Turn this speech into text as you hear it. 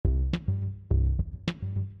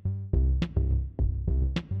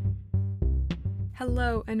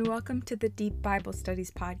Hello, and welcome to the Deep Bible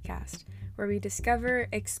Studies podcast, where we discover,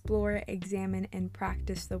 explore, examine, and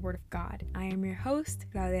practice the Word of God. I am your host,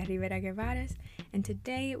 Claudia Rivera Guevara, and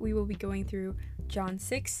today we will be going through John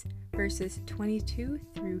 6, verses 22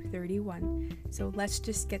 through 31. So let's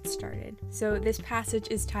just get started. So this passage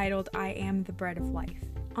is titled, I Am the Bread of Life.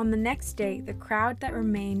 On the next day, the crowd that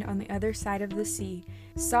remained on the other side of the sea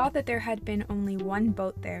saw that there had been only one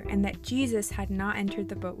boat there, and that Jesus had not entered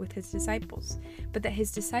the boat with his disciples, but that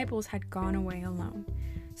his disciples had gone away alone.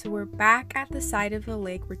 So we're back at the side of the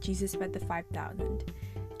lake where Jesus fed the 5,000.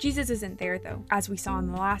 Jesus isn't there though, as we saw in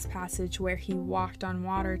the last passage where he walked on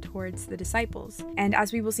water towards the disciples. And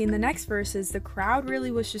as we will see in the next verses, the crowd really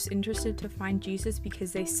was just interested to find Jesus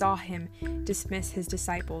because they saw him dismiss his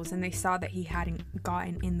disciples and they saw that he hadn't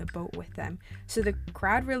gotten in the boat with them. So the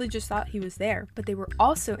crowd really just thought he was there, but they were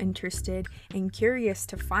also interested and curious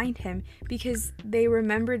to find him because they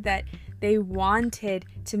remembered that they wanted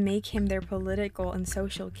to make him their political and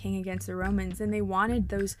social king against the Romans, and they wanted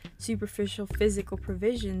those superficial physical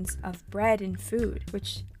provisions of bread and food,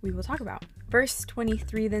 which we will talk about. Verse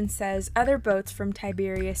 23 then says, Other boats from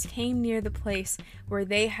Tiberias came near the place where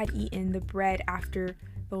they had eaten the bread after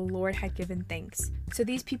the Lord had given thanks. So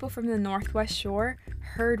these people from the northwest shore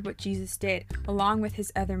heard what Jesus did, along with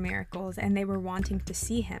his other miracles, and they were wanting to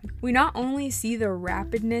see him. We not only see the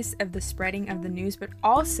rapidness of the spreading of the news, but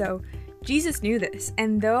also Jesus knew this,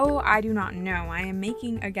 and though I do not know, I am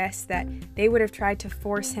making a guess that they would have tried to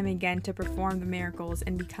force him again to perform the miracles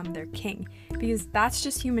and become their king, because that's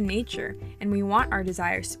just human nature, and we want our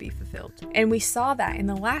desires to be fulfilled. And we saw that in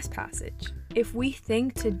the last passage. If we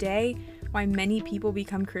think today why many people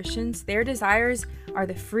become Christians, their desires are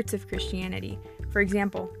the fruits of Christianity. For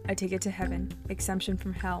example, a ticket to heaven, exemption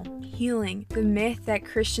from hell, healing, the myth that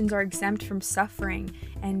Christians are exempt from suffering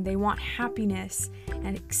and they want happiness,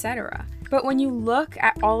 and etc. But when you look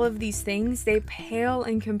at all of these things, they pale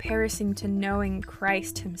in comparison to knowing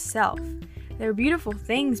Christ himself. They're beautiful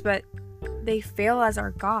things, but they fail as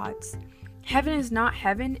our gods. Heaven is not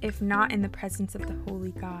heaven if not in the presence of the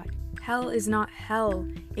holy God. Hell is not hell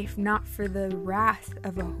if not for the wrath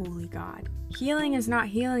of a holy God. Healing is not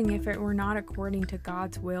healing if it were not according to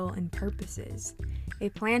God's will and purposes. A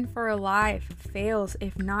plan for a life fails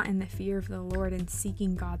if not in the fear of the Lord and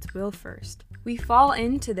seeking God's will first. We fall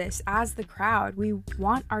into this as the crowd. We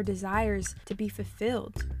want our desires to be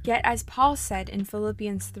fulfilled. Yet as Paul said in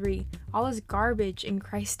Philippians 3, all is garbage in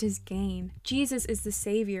Christ is gain. Jesus is the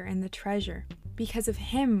Savior and the treasure. Because of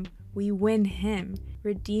him, we win him,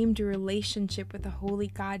 redeemed a relationship with the holy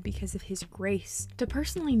God because of his grace, to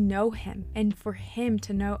personally know him and for him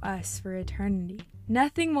to know us for eternity.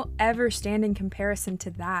 Nothing will ever stand in comparison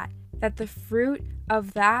to that the fruit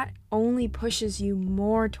of that only pushes you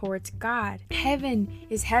more towards God. Heaven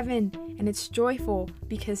is heaven and it's joyful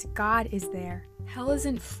because God is there. Hell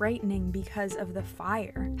isn't frightening because of the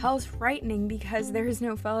fire. Hell is frightening because there is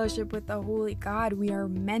no fellowship with the holy God we are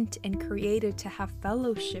meant and created to have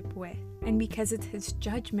fellowship with, and because it's his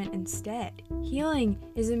judgment instead. Healing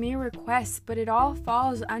is a mere request, but it all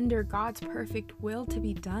falls under God's perfect will to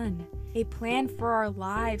be done. A plan for our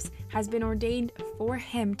lives has been ordained for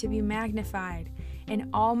him to be magnified, and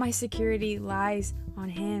all my security lies on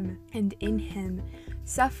him and in him.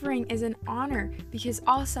 Suffering is an honor because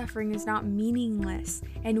all suffering is not meaningless,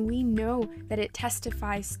 and we know that it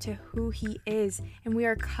testifies to who he is, and we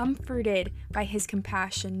are comforted by his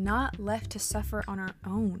compassion, not left to suffer on our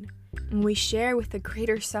own. And we share with the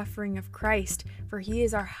greater suffering of Christ, for he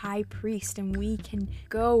is our high priest, and we can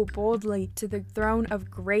go boldly to the throne of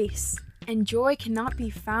grace. And joy cannot be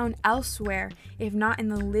found elsewhere if not in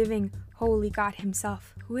the living, holy God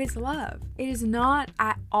himself, who is love. It is not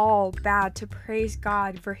at all bad to praise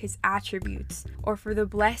God for his attributes or for the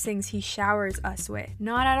blessings he showers us with.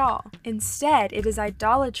 Not at all. Instead, it is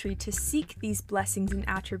idolatry to seek these blessings and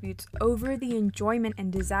attributes over the enjoyment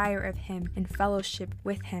and desire of him and fellowship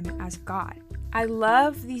with him as God. I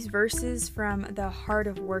love these verses from the Heart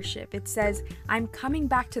of Worship. It says, I'm coming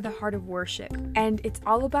back to the heart of worship, and it's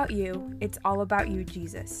all about you. It's all about you,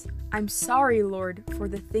 Jesus. I'm sorry, Lord, for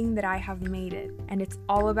the thing that I have made it, and it's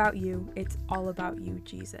all about you. It's all about you,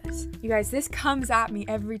 Jesus. You guys, this comes at me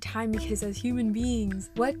every time because as human beings,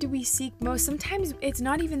 what do we seek most? Sometimes it's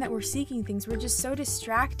not even that we're seeking things. We're just so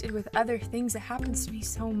distracted with other things. It happens to me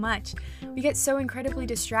so much. We get so incredibly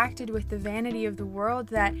distracted with the vanity of the world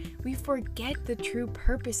that we forget the true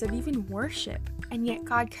purpose of even worship. And yet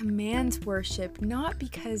God commands worship, not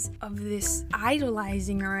because of this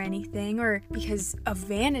idolizing or anything, or because of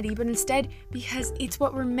vanity, but instead because it's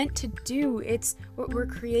what we're meant to do. It's what we're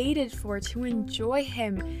created for, to enjoy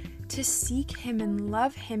Him, to seek Him and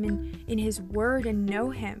love Him in His word and know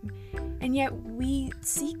Him. And yet we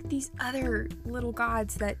seek these other little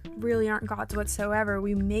gods that really aren't gods whatsoever.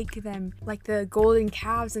 We make them like the golden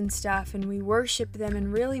calves and stuff, and we worship them,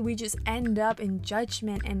 and really we just end up in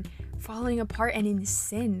judgment and falling apart and in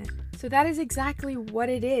sin. So that is exactly what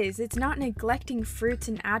it is. It's not neglecting fruits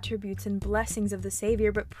and attributes and blessings of the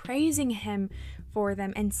Savior, but praising Him for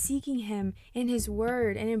them and seeking Him in His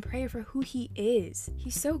word and in prayer for who He is.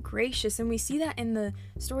 He's so gracious, and we see that in the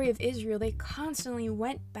story of Israel. They constantly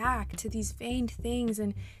went back to these vain things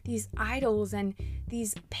and these idols and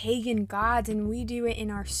these pagan gods, and we do it in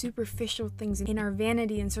our superficial things, in our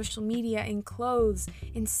vanity and social media, in clothes,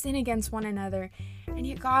 in sin against one another. And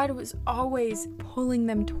yet God was always pulling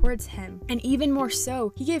them towards Him. And even more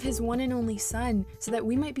so, He gave His one and only Son so that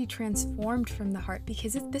we might be transformed from the heart,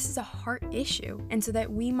 because this is a heart issue. And so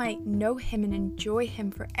that we might know Him and enjoy Him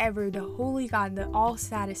forever, the holy God, the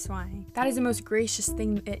all-satisfying. That is the most gracious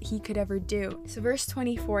thing that He could ever do. So verse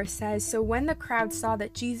 24 says, "So when the crowd saw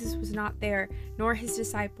that Jesus was not there, nor His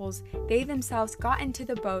disciples, they themselves got into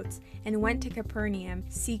the boats and went to Capernaum,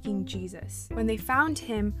 seeking Jesus. When they found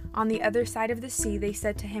Him on the other side of the sea, they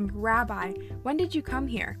said to Him, 'Rabbi, when did you come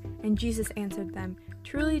here?' And Jesus answered them,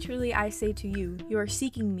 'Truly, truly, I say to you, you are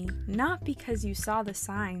seeking me, not because you saw the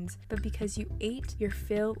signs, but because you ate your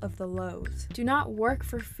fill of the loaves. Do not work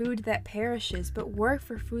for food that perishes, but work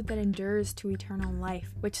for food that endures to eternal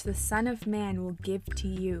life, which the Son of Man will give to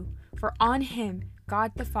you. For on Him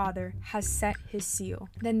God the Father has set His seal.'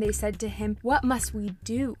 Then they said to Him, 'What must we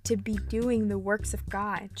do to be doing the works of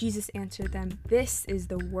God?' Jesus answered them, 'This is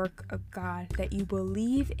the work of God, that you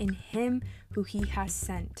believe in Him who He has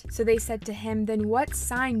sent.' So they said to Him, 'Then what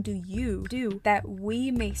sign do you do that we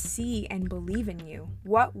may see and believe in you?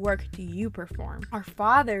 What work do you perform? Our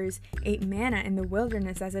fathers ate manna in the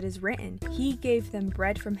wilderness, as it is written, He gave them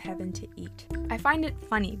bread from heaven to eat.'" I find it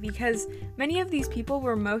funny because many of these people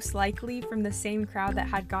were most likely from the same crowd that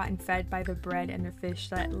had gotten fed by the bread and the fish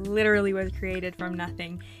that literally was created from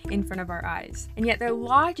nothing in front of our eyes. And yet their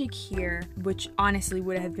logic here, which honestly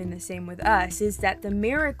would have been the same with us, is that the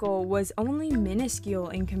miracle was only minuscule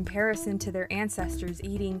in comparison to their ancestors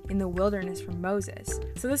eating in the wilderness from Moses.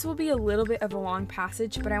 So this will be a little bit of a long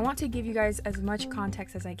passage, but I want to give you guys as much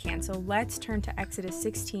context as I can. So let's turn to Exodus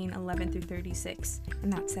 16:11 through 36.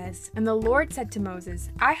 And that says, "And the Lord said to Moses,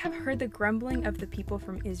 I have heard the grumbling of the people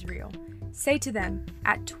from Israel. Say to them,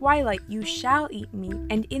 at twilight you shall eat meat,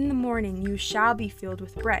 and in the morning you shall be filled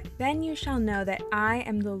with bread. Then you shall know that I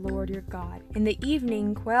am the Lord your God. In the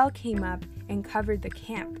evening quail came up and covered the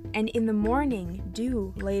camp, and in the morning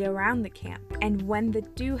dew laid around the camp. And when the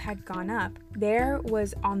dew had gone up, there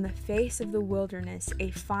was on the face of the wilderness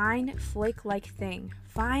a fine flake-like thing,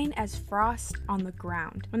 fine as frost on the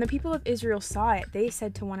ground. When the people of Israel saw it, they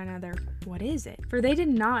said to one another, 'What is it?' For they did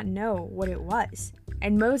not know what it was.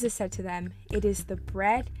 And Moses said to them, 'It is the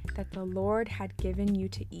bread that the Lord had given you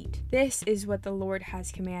to eat. This is what the Lord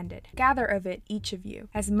has commanded. Gather of it, each of you,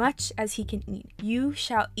 as much as he can eat. You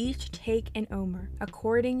shall each take an omer,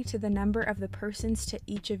 according to the number of the persons to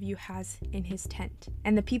each of you has in his tent.'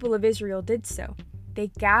 And the people of Israel did so. They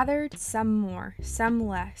gathered some more, some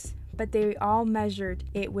less, but they all measured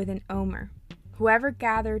it with an omer. Whoever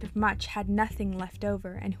gathered much had nothing left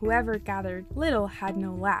over, and whoever gathered little had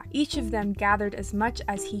no lack. Each of them gathered as much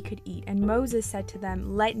as he could eat. And Moses said to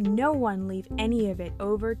them, 'Let no one leave any of it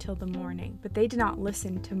over till the morning.' But they did not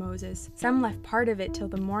listen to Moses. Some left part of it till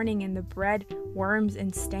the morning, and the bread worms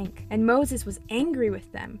and stank. And Moses was angry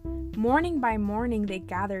with them. Morning by morning they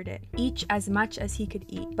gathered it, each as much as he could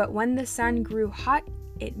eat. But when the sun grew hot,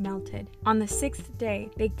 it melted. On the 6th day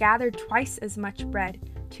they gathered twice as much bread,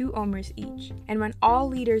 2 omers each. And when all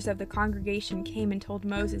leaders of the congregation came and told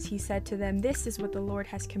Moses, he said to them, 'This is what the Lord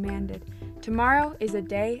has commanded. Tomorrow is a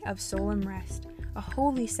day of solemn rest, a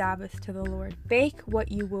holy Sabbath to the Lord. Bake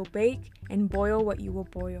what you will bake, and boil what you will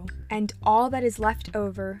boil. And all that is left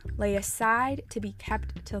over lay aside to be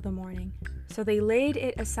kept till the morning.' So they laid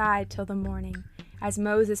it aside till the morning. as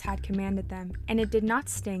Moses had commanded them, and it did not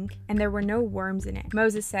stink, and there were no worms in it.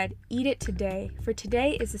 Moses said, "Eat it today, for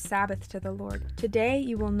today is the Sabbath to the Lord. Today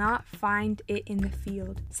you will not find it in the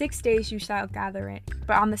field. 6 days you shall gather it,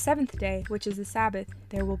 but on the 7th day, which is the Sabbath,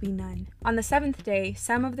 there will be none." On the 7th day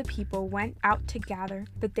some of the people went out to gather,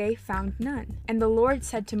 but they found none. And the Lord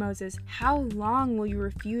said to Moses, "How long will you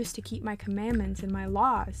refuse to keep my commandments and my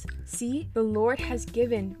laws? See, the Lord has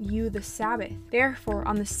given you the Sabbath. Therefore,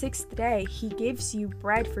 on the 6th day he gives you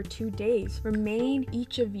bread for 2 days. Remain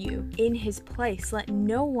each of you in his place. Let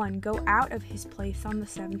no one go out of his place on the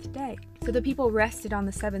 7th day." So the people rested on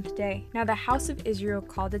the 7th day. Now the house of Israel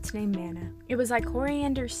called its name manna. It was like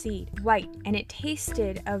coriander seed, white, and it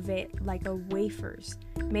tasted of it like a wafers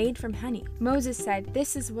made from honey. Moses said,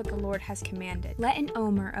 "This is what the Lord has commanded. Let an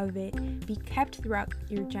omer of it be kept throughout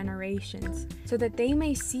your generations, so that they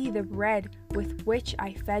may see the bread with which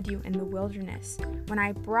I fed you in the wilderness, when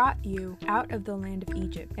I brought you out of the land of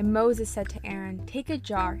Egypt." And Moses said to Aaron, "Take a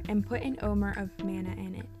jar and put an omer of manna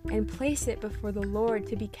in it, and place it before the Lord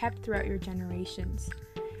to be kept throughout your generations."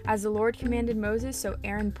 As the Lord commanded Moses, so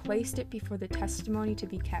Aaron placed it before the testimony to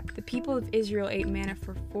be kept. The people of Israel ate manna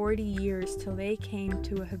for 40 years till they came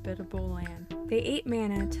to a habitable land. They ate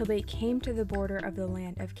manna till they came to the border of the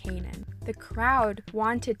land of Canaan. The crowd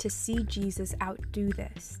wanted to see Jesus outdo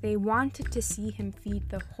this. They wanted to see him feed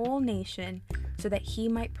the whole nation so that he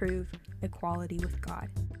might prove equality with God.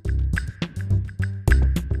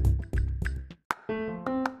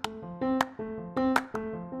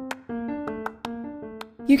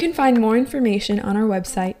 You can find more information on our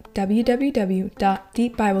website,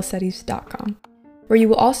 www.deepbiblestudies.com, where you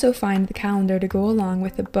will also find the calendar to go along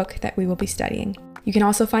with the book that we will be studying. You can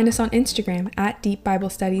also find us on Instagram at Deep Bible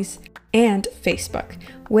Studies and Facebook,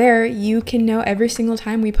 where you can know every single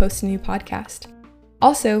time we post a new podcast.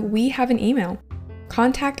 Also, we have an email,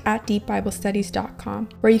 contact@deepbiblestudies.com,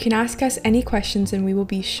 where you can ask us any questions and we will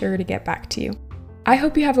be sure to get back to you. I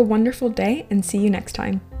hope you have a wonderful day and see you next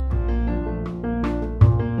time.